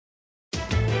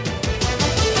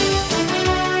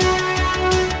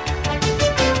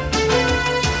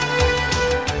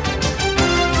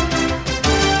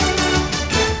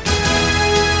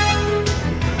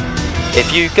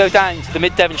If you go down to the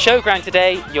Mid Devon Showground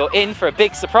today, you're in for a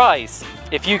big surprise.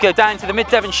 If you go down to the Mid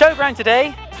Devon Showground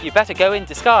today, you better go in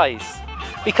disguise.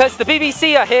 Because the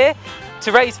BBC are here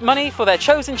to raise money for their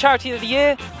chosen charity of the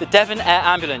year, the Devon Air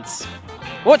Ambulance.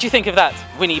 What do you think of that,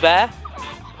 Winnie Bear?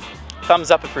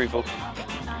 Thumbs up approval.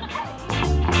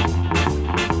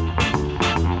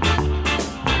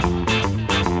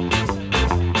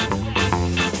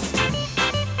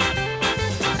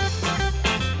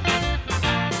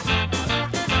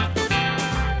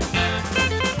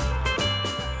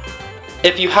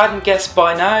 If you hadn't guessed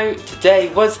by now,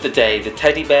 today was the day the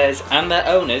teddy bears and their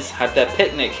owners had their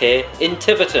picnic here in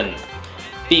Tiverton.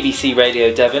 BBC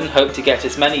Radio Devon hope to get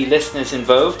as many listeners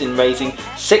involved in raising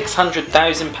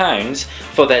 £600,000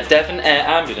 for their Devon Air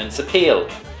Ambulance appeal.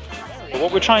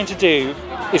 What we're trying to do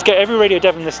is get every Radio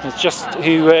Devon listener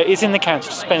who is in the county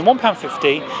to spend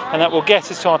 £1.50, and that will get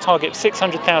us to our target of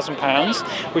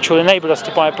 £600,000, which will enable us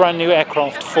to buy a brand new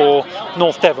aircraft for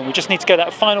North Devon. We just need to get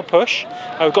that final push.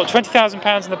 We've got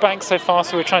 £20,000 in the bank so far,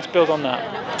 so we're trying to build on that.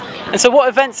 And so what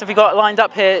events have we got lined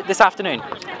up here this afternoon?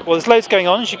 Well, there's loads going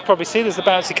on, as you can probably see. There's the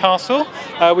bouncy castle.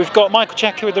 We've got Michael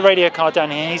Chequer with the radio car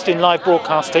down here. He's doing live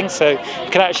broadcasting, so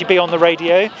you can actually be on the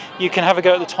radio. You can have a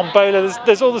go at the tombola.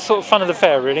 There's all the sort of fun of the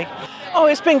fair, really. Oh,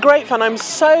 it's been great fun. I'm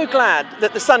so glad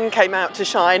that the sun came out to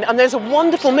shine, and there's a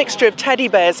wonderful mixture of teddy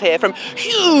bears here, from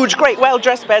huge, great,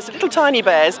 well-dressed bears to little tiny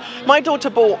bears. My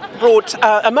daughter brought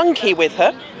a monkey with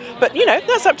her. But, you know,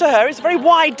 that's up to her. It's a very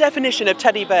wide definition of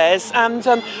teddy bears, and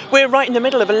we're right in the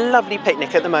middle of a lovely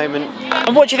picnic at the moment.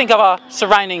 And what do you think of our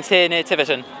surroundings here near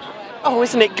Tiverton? Oh,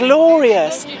 isn't it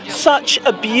glorious? Such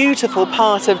a beautiful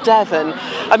part of Devon.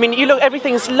 I mean, you look,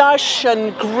 everything's lush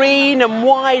and green and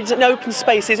wide and open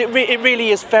spaces. It really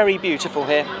is very beautiful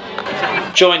here.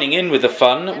 Joining in with the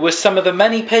fun were some of the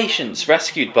many patients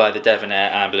rescued by the Devon Air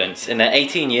Ambulance in their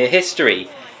 18-year history,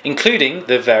 including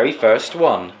the very first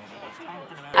one.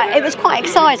 It was quite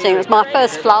exciting. It was my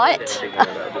first flight.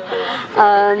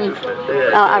 I'm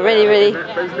really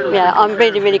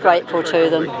grateful to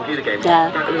them.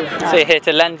 Yeah. So you're here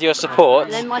to lend your support?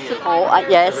 Lend my support,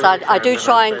 yes. I do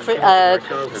try and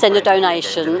send a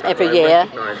donation every year,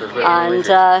 and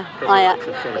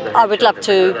I would love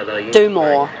to do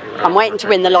more. I'm waiting to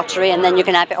win the lottery, and then you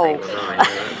can have it all.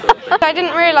 I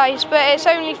didn't realise, but it's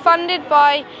only funded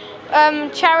by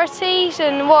charities,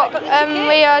 and what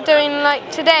we are doing like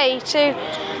today to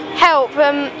help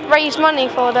raise money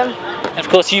for them. And of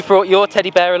course you've brought your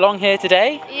teddy bear along here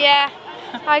today? Yeah,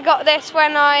 I got this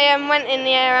when I went in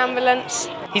the air ambulance.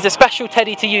 He's a special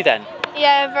teddy to you then?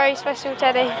 Yeah, a very special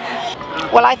teddy.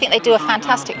 Well, I think they do a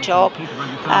fantastic job.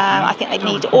 I think they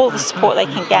need all the support they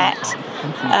can get.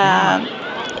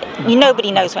 Nobody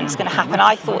knows when it's going to happen.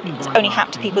 I thought it only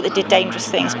happened to people that did dangerous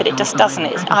things, but it just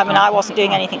doesn't. I mean, I wasn't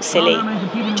doing anything silly,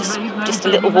 just a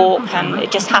little walk, and it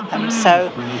just happened.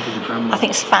 So I think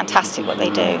it's fantastic what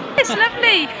they do. It's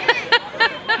lovely.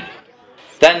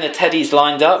 Then the teddies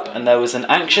lined up, and there was an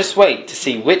anxious wait to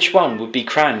see which one would be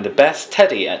crowned the best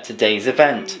teddy at today's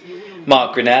event.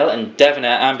 Mark Grinnell and Devon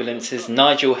Air Ambulance's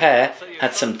Nigel Hare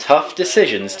had some tough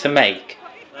decisions to make.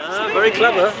 Very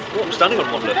clever. Oh, I'm standing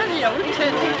on one, look.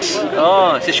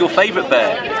 Oh, is this your favourite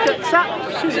bear?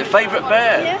 Is it favourite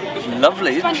bear? Yeah.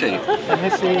 Lovely, isn't she? And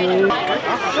this is...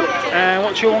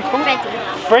 what's your one called?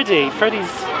 Freddie.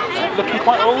 Freddie's looking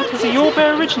quite old. Was it your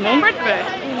bear originally? Fred Bear.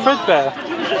 Fred Bear.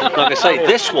 Like I say,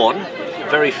 this one,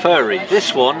 very furry.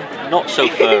 This one, not so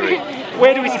furry.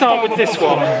 Where do we start with this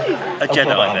one? A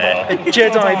Jedi bear. A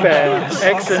Jedi bear.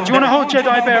 Excellent. Do you want to hold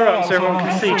Jedi Bear up so everyone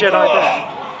can see Jedi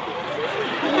Bear?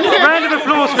 Round of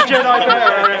applause for Jedi Bear,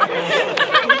 Eric.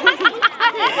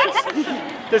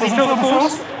 Does he feel the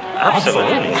force?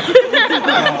 Absolutely.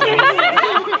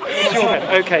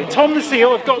 Okay, Tom the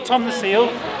Seal. I've got Tom the Seal.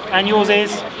 And yours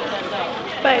is?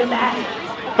 Bo Bear.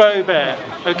 Bo Bear.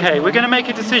 Okay, we're going to make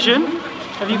a decision.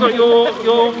 Have you got your...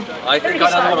 I think I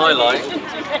know the one I like.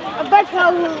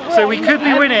 So we could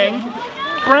be winning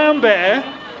Brown Bear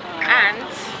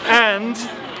and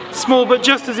small but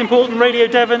just as important Radio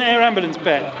Devon Air Ambulance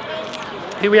bear,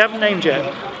 who we haven't named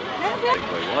yet.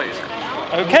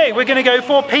 Okay, we're going to go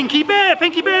for Pinky Bear.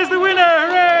 Pinky Bear's the winner,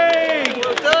 hooray!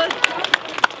 Well done.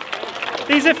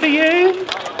 These are for you.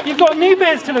 You've got new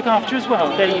bears to look after as well.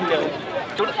 There you go.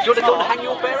 Do you want to go and hang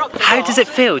your bear up? How does it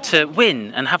feel to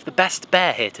win and have the best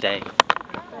bear here today?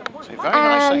 Very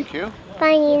nice, thank you.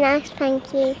 Very nice,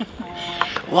 thank you.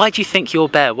 Why do you think your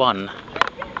bear won?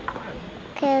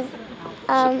 Because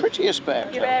It's the prettiest bear.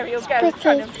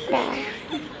 prettiest bear.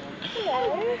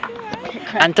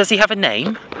 And does he have a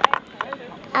name?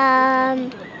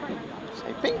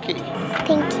 Pinky.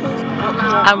 Pinky.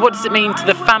 And what does it mean to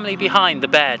the family behind the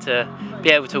bear to be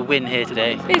able to win here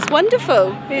today? It's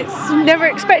wonderful. It's never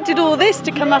expected all this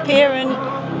to come up here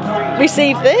and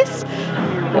receive this.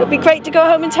 It'll be great to go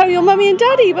home and tell your mummy and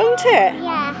daddy, won't it?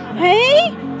 Yeah.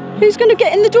 Hey? Who's going to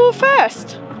get in the door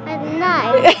first? I don't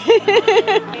know.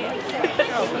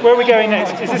 Where are we going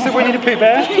next? Is this the Winnie the Pooh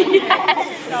bear?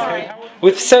 Yes!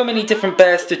 With so many different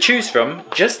bears to choose from,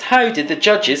 just how did the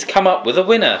judges come up with a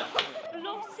winner?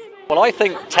 Well, I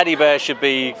think teddy bears should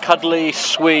be cuddly,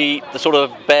 sweet, the sort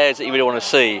of bears that you really want to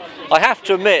see. I have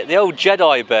to admit, the old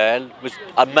Jedi bear was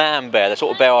a man bear, the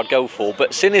sort of bear I'd go for,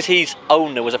 but seeing as his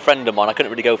owner was a friend of mine, I couldn't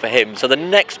really go for him. So the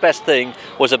next best thing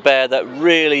was a bear that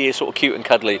really is sort of cute and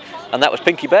cuddly, and that was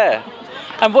Pinky Bear.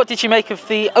 And what did you make of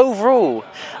the overall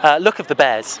look of the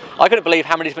bears? I couldn't believe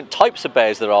how many different types of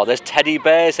bears there are. There's teddy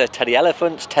bears, there's teddy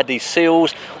elephants, teddy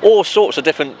seals, all sorts of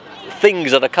different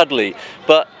things that are cuddly.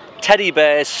 But teddy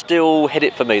bears still hit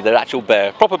it for me, they're actual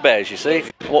bear, proper bears, you see.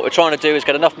 What we're trying to do is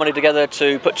get enough money together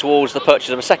to put towards the purchase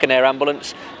of a second air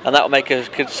ambulance, and that will make a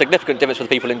significant difference for the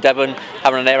people in Devon,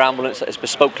 having an air ambulance that is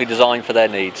bespokely designed for their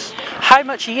needs. How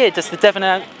much a year does the Devon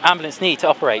Air Ambulance need to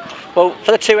operate? Well,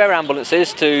 for the two air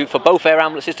ambulances, for both air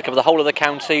ambulances to cover the whole of the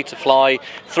county, to fly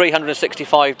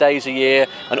 365 days a year,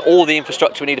 and all the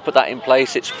infrastructure we need to put that in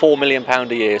place, it's £4 million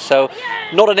a year. So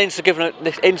not an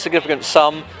insignificant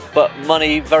sum, but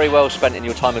money very well spent in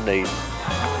your time of need.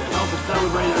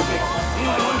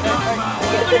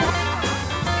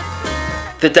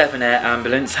 The Devon Air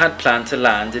Ambulance had planned to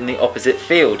land in the opposite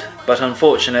field, but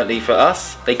unfortunately for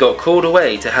us, they got called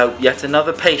away to help yet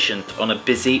another patient on a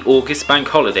busy August bank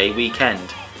holiday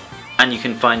weekend. And you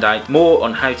can find out more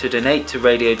on how to donate to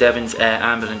Radio Devon's Air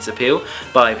Ambulance Appeal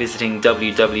by visiting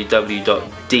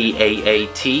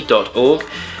www.daat.org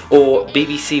or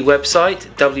BBC website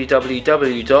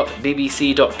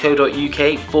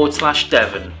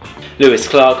www.bbc.co.uk/Devon. Lewis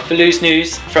Clark for Loose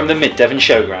News from the Mid Devon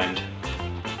Showground.